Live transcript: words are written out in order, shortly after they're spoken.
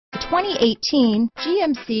2018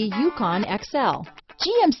 GMC Yukon XL.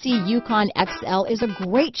 GMC Yukon XL is a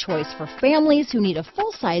great choice for families who need a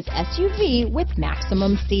full-size SUV with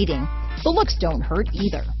maximum seating. The looks don't hurt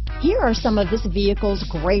either. Here are some of this vehicle's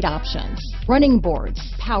great options: running boards,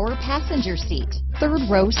 power passenger seat, third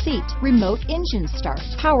row seat, remote engine start,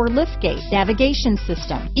 power liftgate, navigation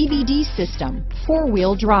system, EBD system,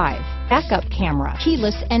 four-wheel drive, backup camera,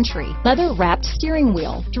 keyless entry, leather-wrapped steering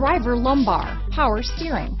wheel, driver lumbar, power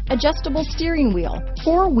steering, adjustable steering wheel,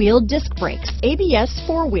 four-wheel disc brakes, ABS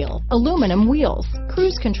four-wheel, aluminum wheels,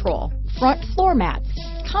 cruise control, front floor mats.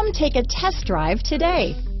 Come take a test drive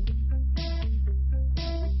today.